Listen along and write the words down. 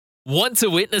Want to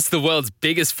witness the world's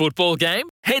biggest football game?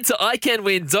 Head to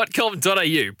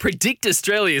iCanWin.com.au, predict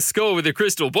Australia's score with a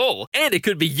crystal ball, and it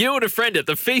could be you and a friend at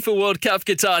the FIFA World Cup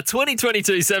Qatar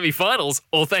 2022 semi-finals,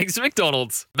 all thanks to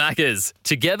McDonald's. Maccas,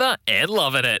 together and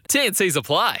loving it. TNCs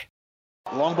apply.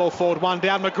 Long ball forward, one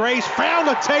down. McGree's found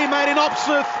a teammate in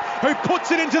Opseth who puts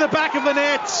it into the back of the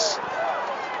nets.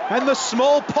 And the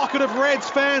small pocket of Reds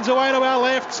fans away to our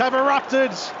left have erupted.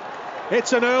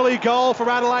 It's an early goal for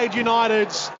Adelaide United.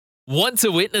 Want to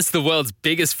witness the world's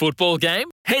biggest football game?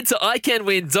 Head to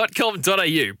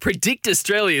iCanWin.com.au, predict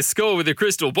Australia's score with a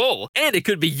crystal ball, and it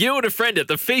could be you and a friend at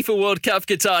the FIFA World Cup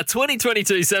Qatar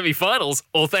 2022 semi-finals,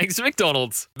 all thanks to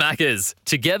McDonald's. Maccas,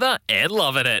 together and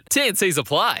loving it. TNCs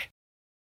apply.